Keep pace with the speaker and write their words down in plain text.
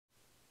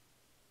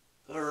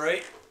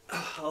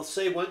I'll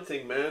say one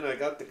thing, man. I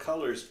got the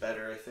colors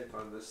better, I think,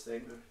 on this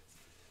thing.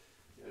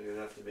 I'm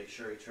gonna have to make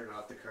sure I turn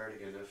off the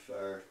cardigan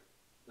or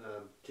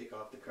take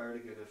off the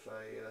cardigan if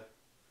I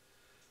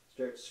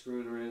start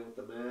screwing around with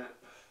the map.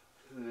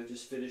 I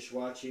just finished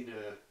watching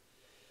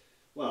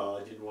well,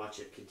 I didn't watch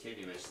it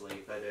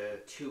continuously, but a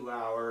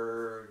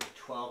 2-hour,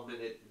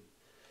 12-minute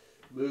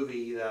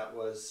movie that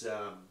was.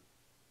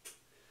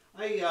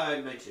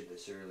 I mentioned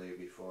this earlier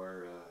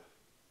before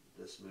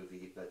this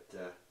movie,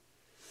 but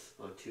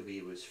on Tubi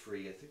it was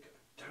free. I think,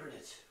 darn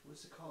it,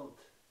 what's it called?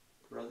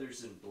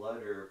 Brothers in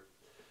Blood or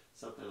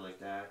something like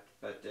that.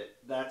 But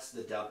that's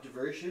the dubbed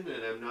version,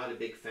 and I'm not a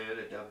big fan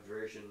of dubbed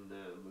version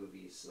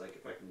movies. Like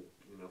if I can,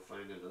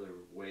 find another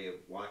way of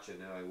watching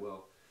it, I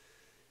will.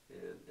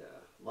 And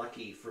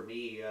lucky for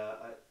me,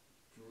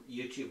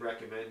 YouTube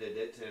recommended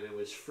it, and it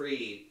was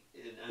free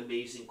in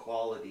amazing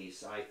quality.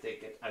 So I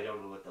think I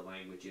don't know what the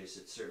language is.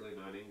 It's certainly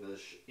not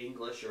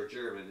English or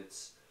German. I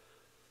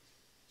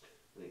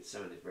think it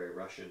sounded very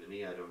Russian to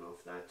me. I don't know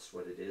if that's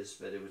what it is,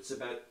 but it was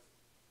about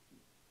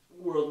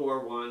World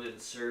War I in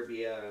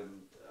Serbia,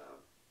 and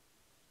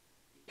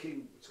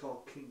it's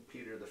called King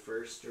Peter the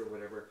First or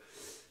whatever.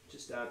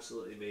 Just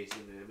absolutely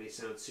amazing. And it may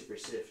sound super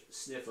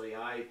sniffly.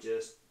 I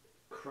just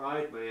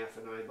cried my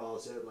effing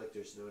eyeballs out like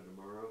there's no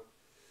tomorrow.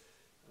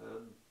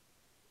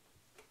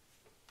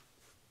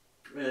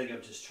 I think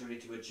I'm just trying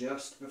to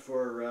adjust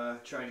before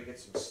trying to get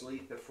some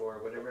sleep before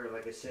whatever.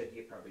 Like I said,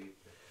 you probably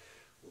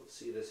won't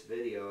see this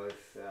video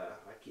if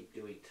I keep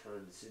doing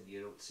tons and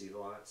you don't see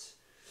lots.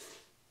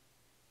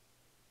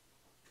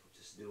 I'm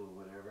just doing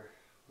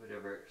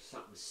whenever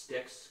something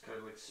sticks, kind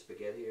of like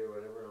spaghetti or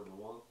whatever on the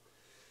wall.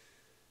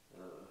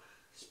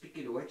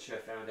 Speaking of which, I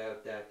found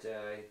out that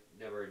I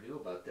never knew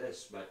about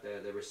this, but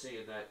they were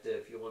saying that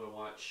if you want to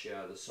watch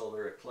the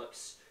solar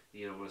eclipse,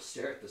 you don't want to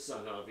stare at the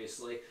sun,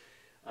 obviously.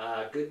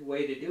 A good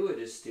way to do it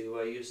is to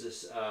use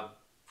this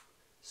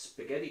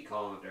spaghetti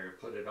colander and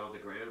put it on the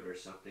ground or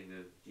something,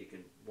 and you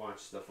can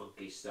watch the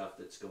funky stuff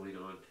that's going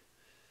on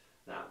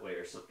that way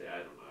or something. I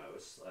don't know.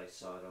 I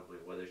saw it on my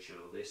Weather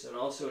Channel. They said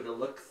also to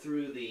look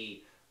through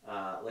the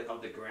like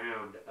on the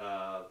ground,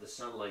 the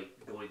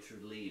sunlight going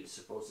through leaves.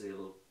 Supposedly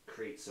it'll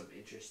create some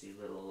interesting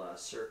little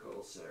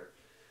circles or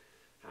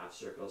half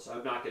circles.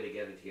 I'm not going to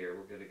get it here.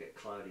 We're going to get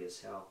cloudy as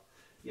hell.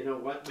 You know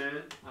what,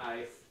 man?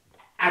 I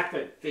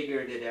haven't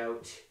figured it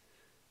out.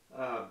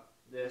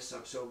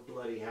 I'm so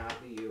bloody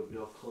happy. You have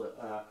no clue.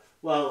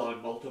 Well,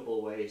 on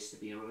multiple ways, to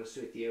be honest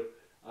with you.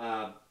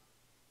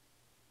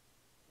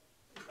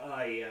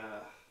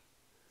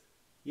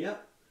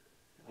 Yep.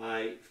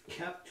 I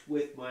kept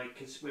with my,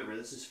 because remember,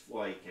 this is,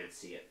 well, you can't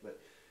see it, but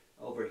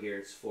over here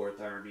it's 4th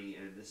Army,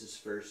 and this is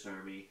 1st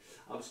Army.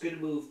 I was going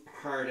to move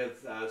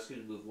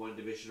one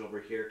division over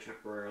here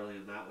temporarily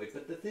in that way.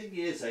 But the thing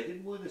is, I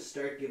didn't want to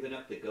start giving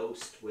up the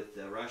ghost with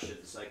the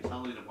Russians, like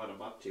telling them what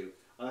I'm up to.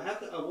 I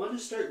want to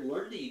start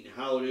learning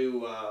how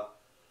to,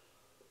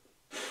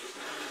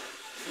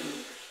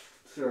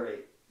 sorry,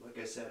 like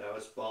I said, I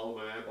was bawling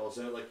my eyeballs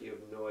out like you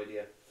have no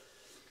idea.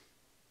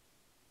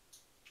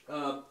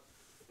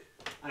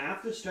 I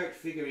have to start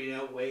figuring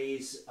out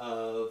ways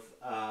of,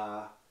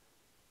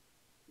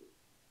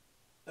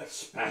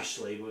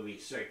 especially when we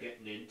start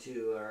getting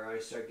into, or I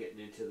start getting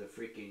into the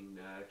freaking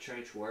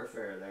trench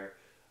warfare there.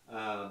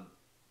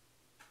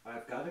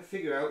 I've got to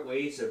figure out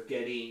ways of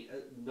getting,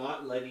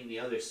 not letting the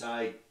other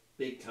side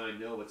big time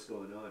know what's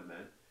going on,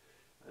 man.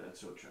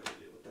 That's what I'm trying to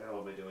do. What the hell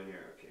am I doing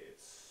here? Okay,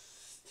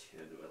 it's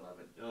 10 to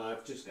 11. No,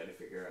 I've just got to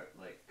figure out,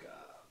 like,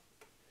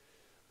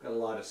 got a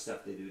lot of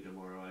stuff to do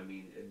tomorrow. I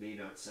mean, it may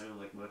not sound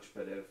like much,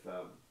 but if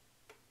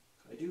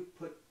I do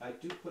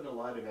put a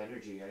lot of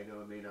energy. I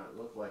know it may not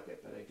look like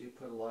it, but I do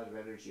put a lot of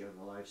energy on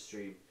the live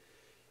stream.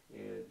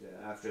 And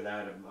after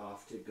that, I'm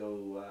off to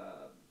go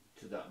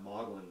to that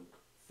modeling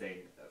thing.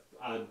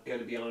 I'm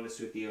gonna be honest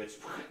with you, it's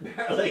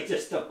primarily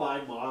just to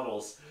buy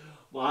model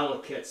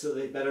kits. So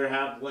they better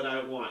have what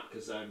I want,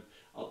 because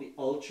I'll be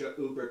ultra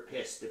uber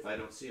pissed if I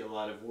don't see a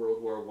lot of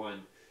World War I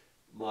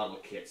model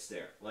kits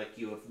there. Like,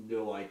 you have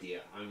no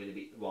idea. I'm going to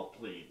be, well,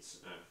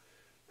 planes.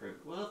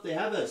 Well, if they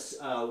have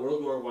a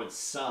World War I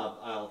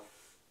sub,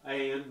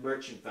 and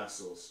merchant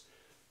vessels.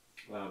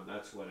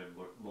 That's what I'm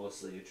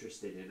mostly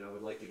interested in. I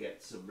would like to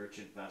get some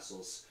merchant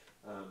vessels,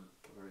 or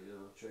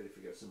try to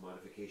figure out some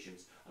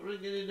modifications. I don't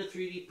want to get into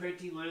 3D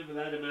printing line with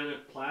that amount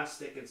of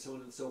plastic and so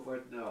on and so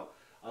forth. No,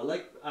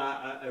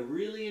 I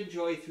really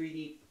enjoy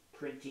 3D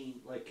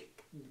printing, like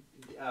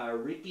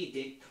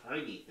rinky-dink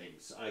tiny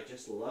things. I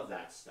just love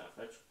that stuff.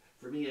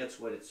 For me, that's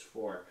what it's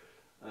for.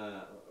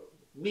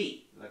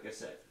 Me, like I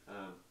said.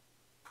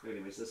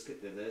 Anyways, let's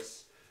get to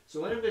this. So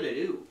what I'm going to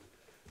do,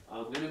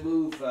 I'm going to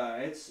move,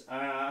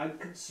 I'm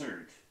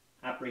concerned,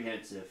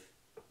 apprehensive.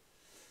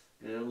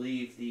 I'm going to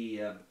leave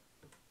the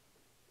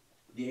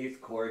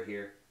 8th Corps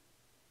here.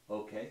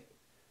 Okay.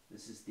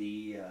 This is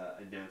the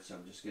announcer.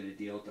 I'm just going to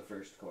deal with the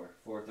 1st Corps.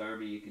 4th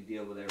Army, you can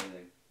deal with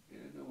everything.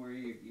 Don't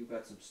worry, you've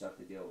got some stuff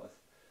to deal with.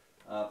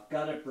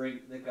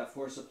 They've got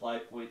 4 supply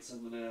points.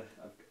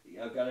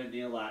 I've got to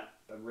nail that,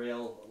 a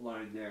rail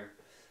line there.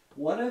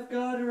 What I've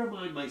got to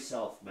remind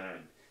myself,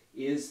 man,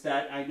 is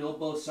that I know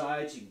both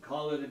sides. You can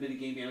call it a bit of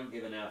gaming. I don't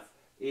give an F.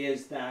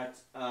 Is that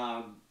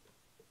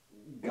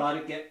got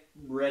to get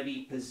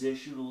ready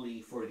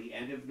positionally for the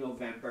end of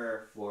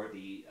November, for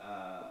the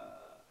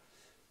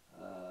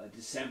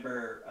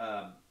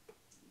December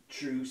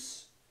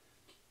truce,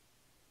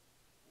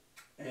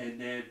 and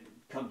then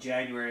come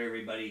January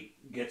everybody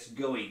gets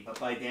going. But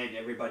by then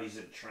everybody's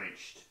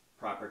entrenched,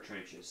 proper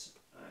trenches.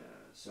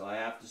 So I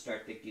have to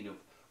start thinking of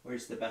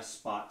where's the best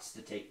spots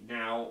to take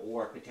now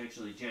or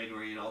potentially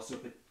January, and also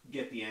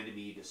get the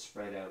enemy to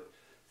spread out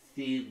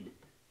thin.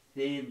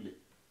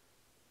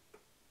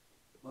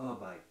 Oh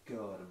my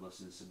God, I'm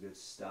listening to some good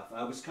stuff.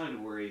 I was kind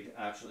of worried,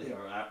 actually,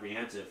 or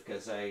apprehensive,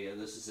 because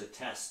this is a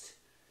test.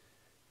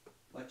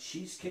 But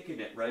she's kicking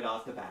it right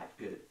off the bat.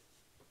 Good.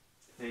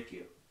 Thank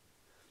you.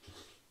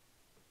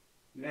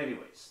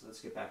 Anyways, let's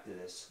get back to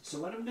this. So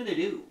what I'm going to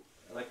do,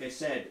 like I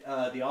said,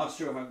 the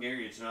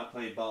Austro-Hungarians are not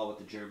playing ball with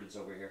the Germans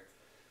over here.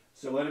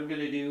 So what I'm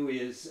going to do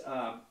is,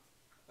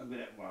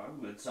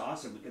 it's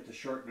awesome. We get to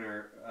shorten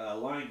our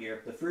line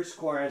here. The first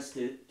corps has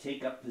to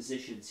take up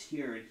positions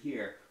here and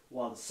here,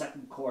 while the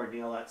second corps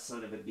nail that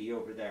son of a bee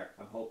over there,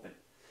 I'm hoping.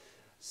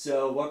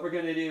 So what we're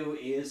going to do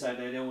is, and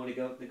I don't want to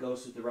go the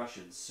ghost with the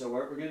Russians, so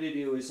what we're going to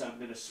do is I'm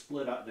going to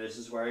split up. This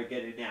is where I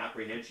get into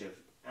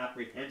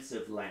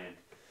apprehensive land.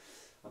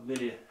 I'm going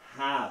to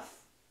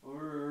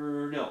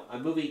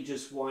I'm moving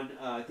just one,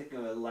 I think a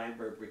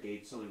Lambert Brigade,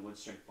 it's only one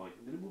strength point.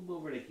 I'm going to move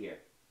over to here.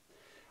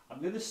 I'm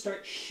going to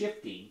start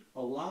shifting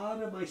a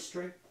lot of my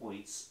strength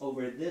points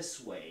over this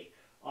way,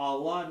 a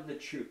lot of the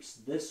troops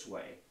this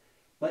way,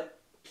 but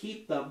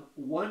keep them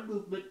one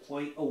movement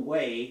point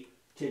away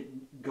to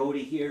go to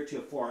here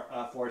to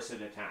force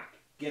an attack.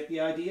 Get the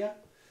idea?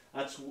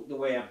 That's the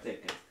way I'm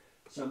thinking.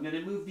 So I'm going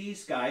to move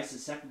these guys, the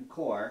second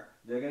corps.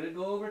 They're going to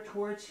go over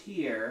towards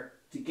here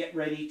to get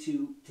ready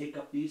to take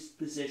up these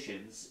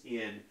positions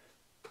in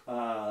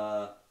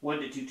 1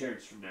 to 2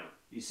 turns from now,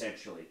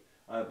 essentially.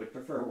 I would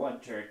prefer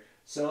 1 turn.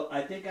 So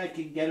I think I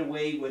can get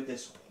away with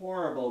this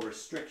horrible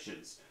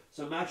restrictions.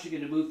 So I'm actually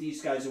going to move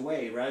these guys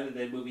away rather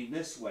than moving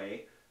this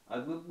way.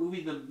 I'm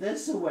moving them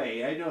this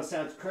way. I know it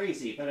sounds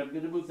crazy, but I'm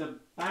going to move them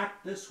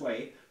back this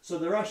way. So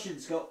the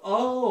Russians go,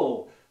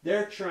 oh,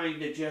 they're trying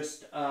to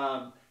just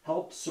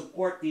help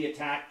support the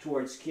attack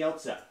towards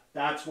Kielce.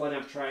 That's what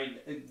I'm trying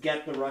to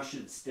get the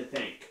Russians to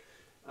think,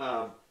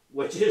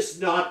 which is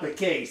not the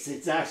case.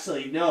 It's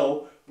actually,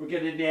 no, we're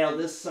going to nail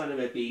this son of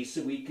a beast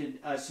so we can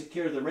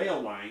secure the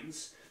rail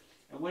lines.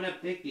 And what I'm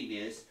thinking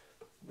is,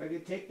 we're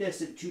going to take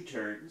this in 2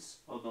 turns.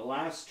 On the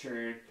last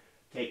turn,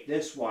 take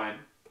this one.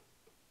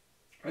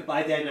 And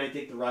by then, I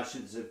think the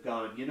Russians have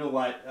gone, you know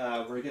what,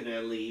 we're going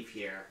to leave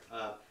here.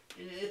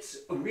 It's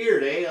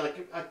weird, eh?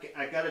 Like,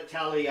 I got to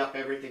tally up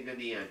everything in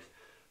the end.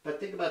 But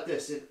think about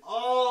this. In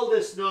all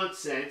this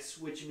nonsense,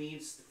 which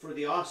means for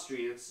the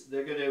Austrians,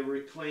 they're going to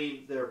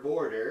reclaim their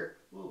border.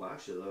 Oh,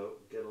 actually, they'll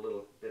get a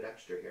little bit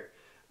extra here.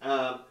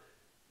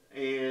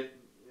 And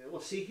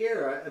we'll see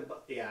here.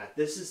 Yeah,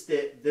 this is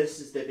the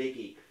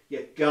biggie.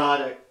 You got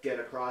to get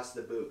across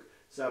the Bug.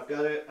 So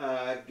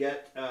I've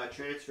got to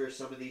transfer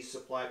some of these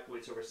supply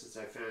points over since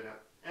I found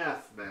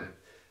out, man,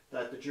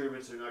 that the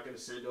Germans are not going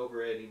to send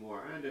over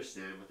anymore. I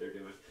understand what they're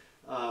doing.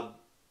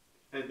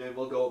 And then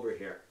we'll go over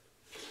here.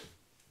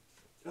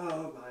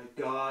 Oh my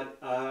God,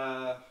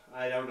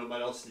 I don't know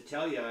what else to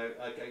tell you.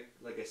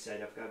 Like I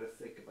said, I've got to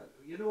think about it.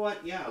 You know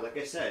what? Yeah, like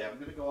I said, I'm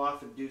going to go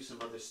off and do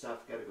some other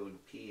stuff. Got to go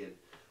and pee and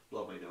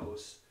blow my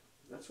nose.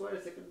 That's what I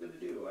think I'm going to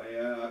do.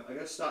 I got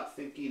to stop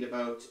thinking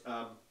about,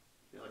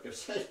 like I've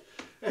said,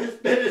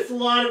 there's a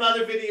lot of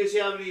other videos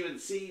you haven't even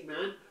seen,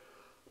 man.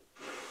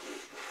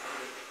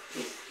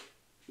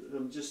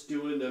 I'm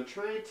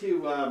trying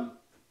to,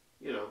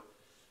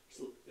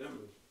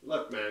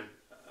 look, man.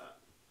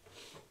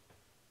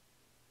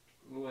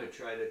 I want to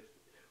try to,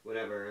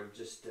 whatever, I'm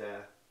just,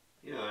 I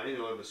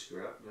know I'm a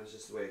screw up, and that's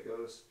just the way it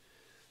goes.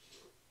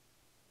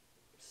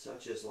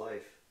 Such is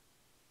life.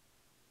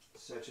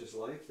 Such is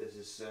life. This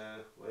is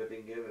what I've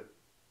been given.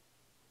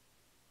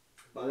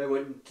 But I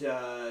wouldn't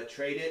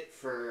trade it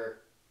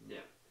for,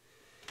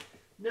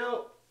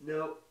 No.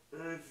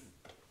 I've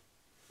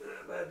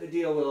had to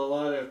deal with a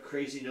lot of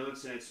crazy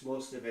nonsense,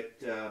 most of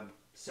it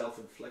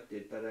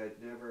self-inflicted, but I'd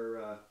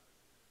never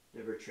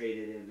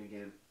traded in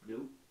again.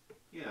 Nope.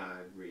 Yeah,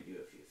 I'd redo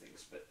a few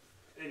things, but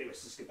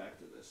anyways, let's get back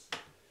to this.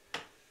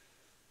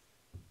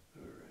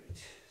 Alright,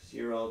 so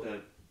you're all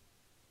done.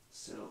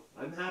 So,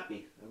 I'm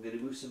happy. I'm going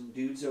to move some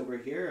dudes over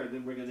here, and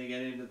then we're going to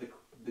get into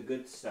the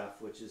good stuff,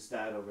 which is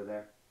that over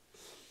there.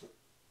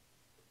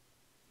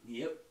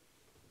 Yep.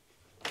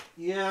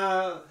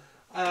 Yeah,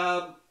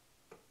 the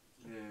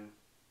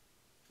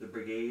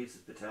brigades,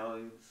 the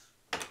battalions.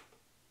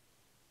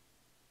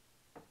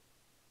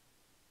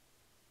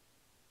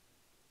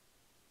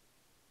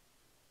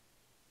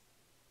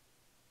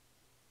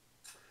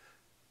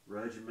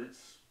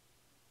 Regiments.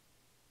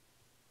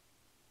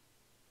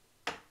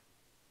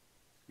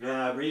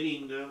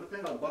 Reading, what the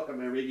hell book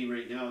am I reading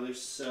right now?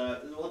 There's,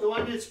 the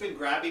one that's been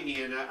grabbing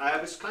me, and I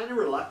was kind of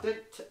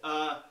reluctant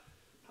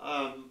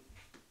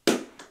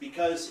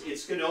because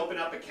it's going to open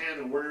up a can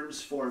of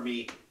worms for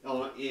me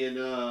in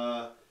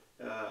a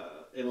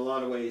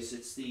lot of ways.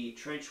 It's the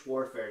Trench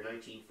Warfare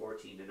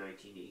 1914 to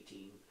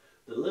 1918.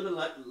 The Live and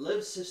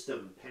Live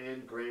System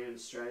Pan Grand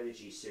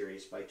Strategy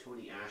Series by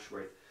Tony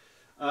Ashworth.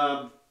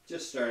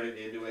 Just started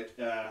into it.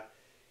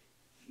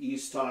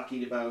 He's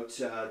talking about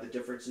the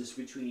differences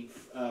between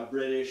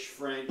British,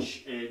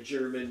 French, and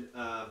German.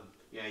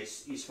 Yeah,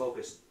 he's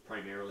focused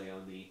primarily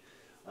on the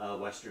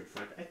Western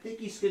Front. I think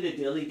he's going to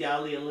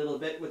dilly-dally a little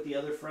bit with the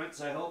other fronts,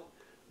 I hope.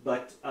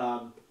 But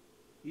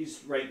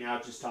he's right now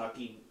just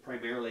talking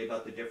primarily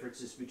about the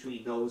differences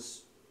between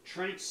those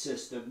trench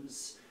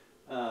systems.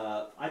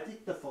 I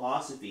think the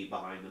philosophy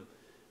behind them.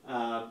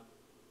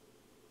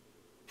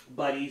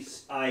 But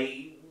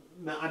I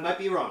might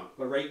be wrong,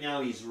 but right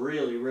now he's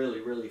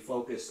really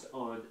focused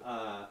on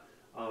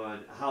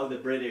how the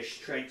British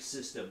trench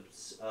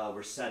systems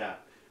were set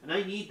up. And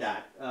I need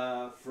that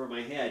for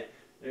my head.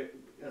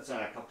 That's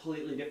on a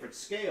completely different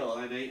scale,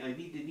 and I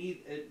need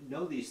to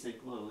know these things.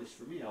 Well, at least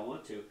for me, I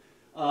want to.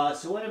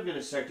 So what I'm going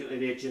to start doing,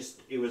 and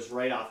it was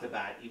right off the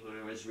bat, even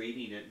when I was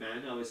reading it,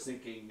 man, I was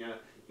thinking, you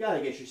got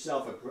to get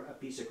yourself a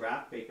piece of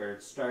graph paper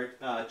and start,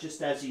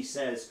 just as he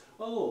says,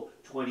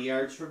 20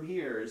 yards from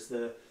here is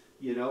the,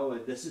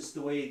 and this is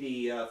the way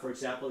the, for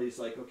example, he's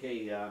like,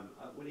 okay,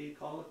 what do you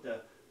call it?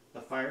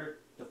 The fire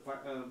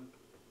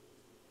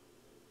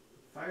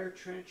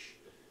trench?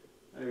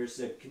 There's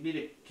the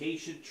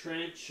communication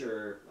trench,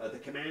 or the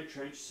command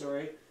trench,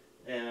 sorry.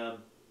 And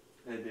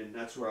then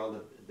that's where all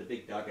the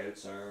big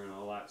dugouts are and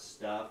all that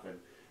stuff. And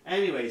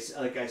anyways,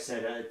 like I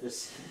said,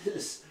 this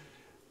is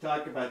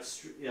talk about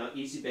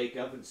easy bake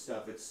oven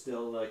stuff. It's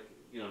still like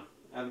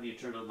having you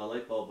turn on the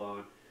light bulb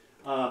on.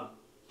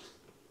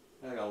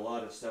 I got a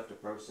lot of stuff to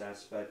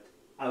process, but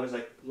I was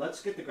like,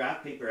 let's get the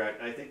graph paper out.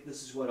 I think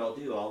this is what I'll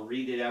do. I'll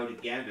read it out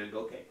again and go,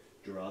 okay,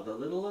 draw the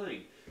little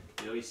line.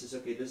 He says,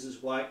 okay, this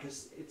is why,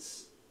 because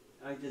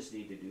I just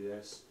need to do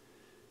this.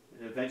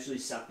 And eventually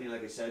something,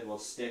 like I said, will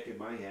stick in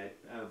my head.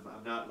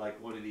 I'm not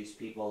like one of these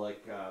people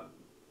like,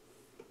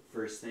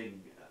 first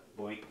thing,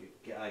 boink,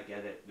 I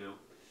get it. No,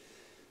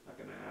 not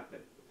going to happen.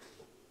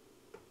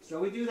 So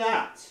we do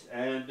that.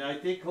 And I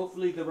think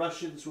hopefully the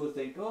Russians will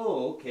think,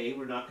 oh, okay,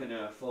 we're not going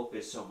to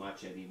focus so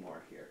much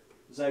anymore here.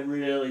 Because I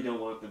really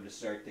don't want them to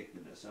start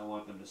thinking this. I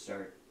want them to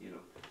start,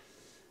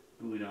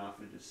 going off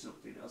into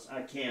something else.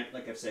 I can't,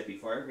 like I've said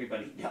before,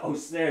 everybody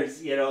knows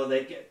there's,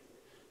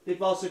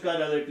 they've also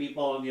got other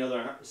people on the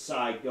other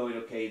side going,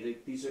 okay,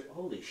 these are,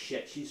 holy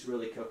shit, she's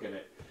really cooking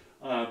it.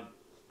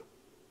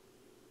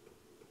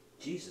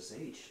 Jesus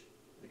H.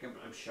 Like,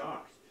 I'm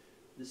shocked.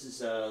 This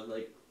is,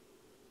 like,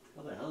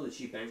 how the hell did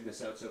she bang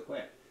this out so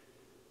quick?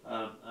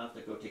 I'll have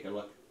to go take a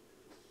look.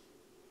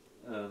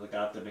 Like,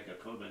 I'll have to make a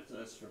comment,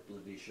 that's for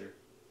bloody sure.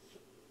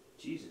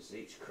 Jesus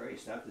H.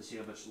 Christ, I have to see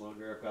how much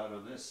longer I've got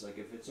on this. Like,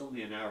 if it's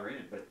only an hour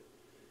in, but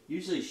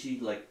usually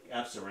she, like,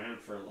 F's around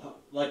for a long,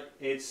 like,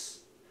 it's,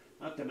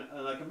 not the,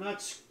 like, I'm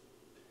not,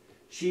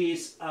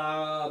 she's,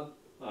 well,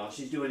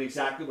 she's doing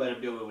exactly what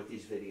I'm doing with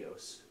these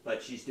videos,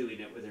 but she's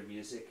doing it with her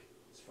music,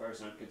 as far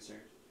as I'm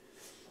concerned.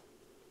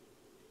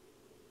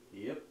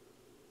 Yep.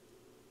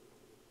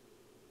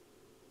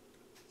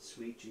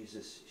 Sweet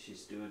Jesus,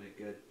 she's doing it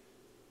good.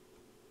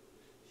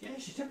 Yeah,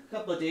 she took a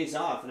couple of days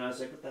off, and I was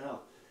like, what the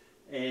hell?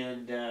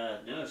 And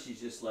now she's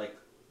just like,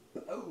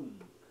 boom.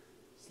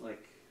 It's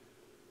like,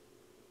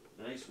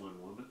 nice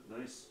one, woman.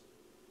 Nice.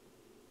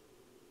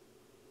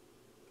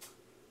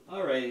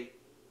 Alrighty.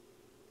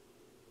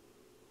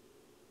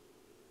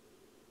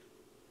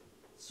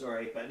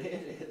 Sorry, but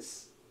it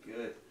is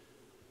good.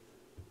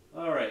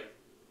 Alright.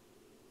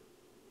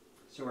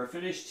 So we're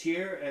finished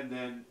here, and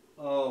then,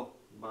 oh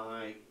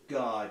my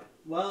God.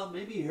 Well,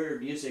 maybe her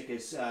music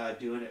is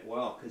doing it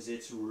well, because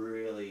it's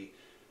really,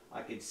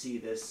 I can see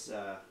this,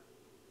 oh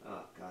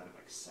God,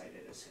 I'm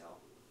excited as hell.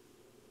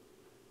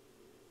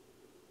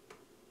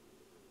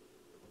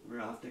 We're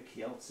off to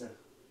Kielce.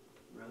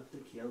 We're off to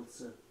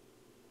Kielce.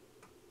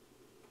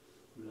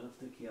 We're off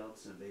to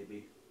Kielce,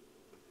 baby.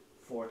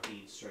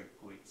 14 strength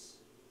points.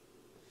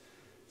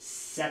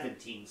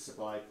 17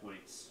 supply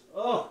points.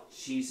 Oh,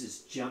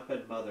 Jesus,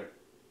 jumping mother.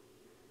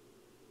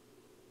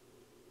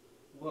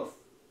 Woof.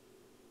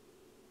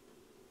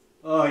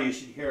 Oh, you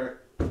should hear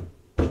her.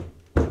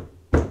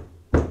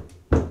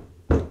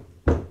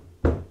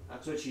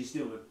 That's what she's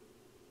doing.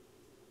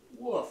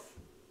 Woof.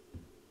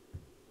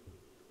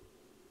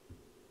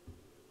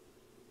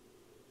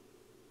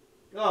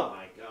 Oh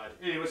my God.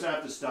 Anyways, I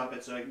have to stop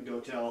it so I can go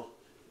tell.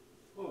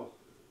 Oh,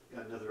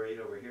 got another 8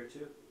 over here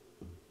too.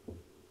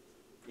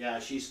 Yeah,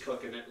 she's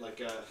cooking it like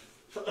a...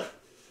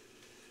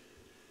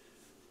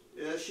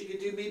 Yeah, she could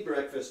do me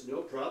breakfast,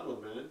 no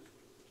problem, man.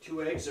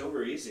 2 eggs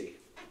over easy.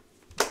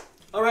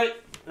 Alright,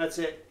 that's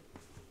it.